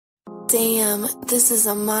Damn, this is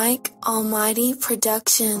a Mike Almighty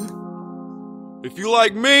production. If you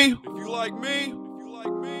like me,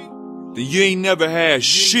 then you ain't never had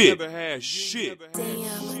shit.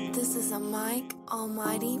 Damn, this is a Mike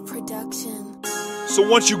Almighty production. So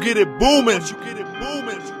once you get it booming,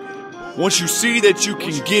 once you see that you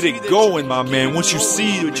can get it going, my man, once you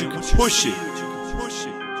see that you can push it,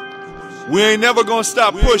 we ain't never gonna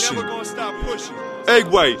stop pushing. Egg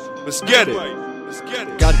white, let's get it.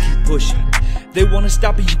 Gotta keep pushing. They wanna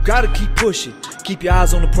stop it, you gotta keep pushing. Keep your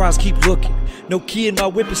eyes on the prize, keep looking. No key in my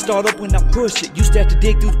whip and start up when I push it. Used to have to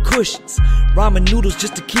dig through the cushions, ramen noodles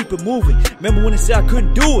just to keep it moving. Remember when they said I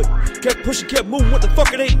couldn't do it? Kept pushing, kept moving, what the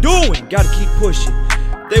fuck are they doing? Gotta keep pushing.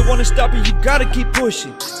 They wanna stop it, you gotta keep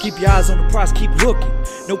pushing. Keep your eyes on the prize, keep looking.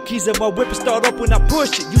 No keys in my whip and start up when I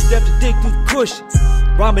push it. Used to have to dig through the cushions,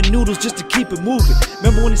 ramen noodles just to keep it moving.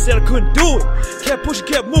 Remember when they said I couldn't do it? Kept pushing,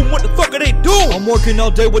 kept moving, what the fuck are they doing? I'm working all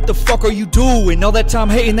day, what the fuck are you doing? All that time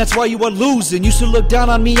hating, that's why you are losing. Used to look down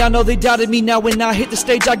on me, I know they doubted me. Now when I hit the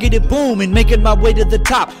stage, I get it booming. Making my way to the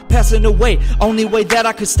top, passing away, only way that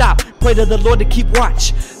I could stop. Pray to the Lord to keep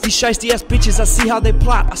watch. These shiesty ass bitches, I see how they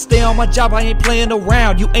plot. I stay on my job, I ain't playing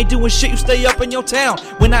around. You ain't doing shit, you stay up in your town.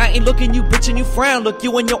 When I ain't looking, you bitch and you frown. Look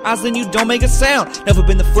you in your eyes and you don't make a sound. Never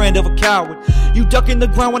been the friend of a coward. You duck in the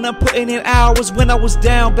ground when I'm putting in hours. When I was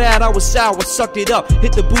down bad, I was sour. Sucked it up,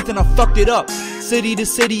 hit the booth and I fucked it up. City to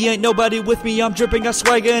city, ain't nobody with me. I'm dripping, I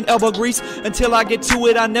swagger and elbow grease. Until I get to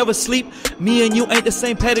it, I never sleep. Me and you ain't the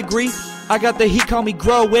same pedigree. I got the heat, call me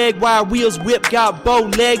grow egg. Wide wheels, whip, got bow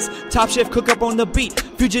legs. Top chef, cook up on the beat.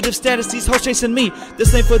 Fugitive status, these hoes chasing me.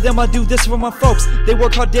 This ain't for them, I do this for my folks. They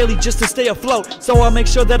work hard daily just to stay afloat. So I make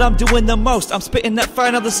sure that I'm doing the most. I'm spitting that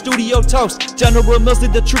fire, now the studio toast. General Mills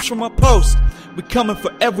lead the troops from my post. We coming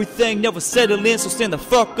for everything, never settle in. So stand the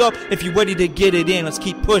fuck up if you ready to get it in. Let's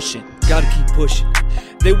keep pushing, gotta keep pushing.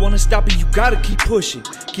 They wanna stop it, you gotta keep pushing.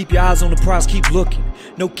 Keep your eyes on the prize, keep looking.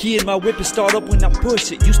 No key in my whip and start up when I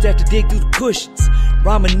push it. Used to have to dig through the cushions,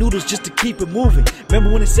 ramen noodles just to keep it moving.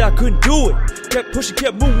 Remember when they said I couldn't do it? Kept pushing,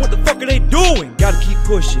 kept moving, what the fuck are they doing? Gotta keep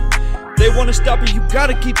pushing. They wanna stop it, you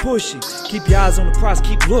gotta keep pushing. Keep your eyes on the prize,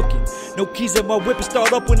 keep looking. No keys in my whip and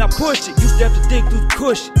start up when I push it. Used to have to dig through the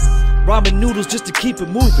cushions, ramen noodles just to keep it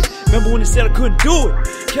moving. Remember when they said I couldn't do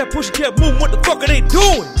it? Kept pushing, kept moving, what the fuck are they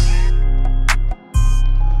doing?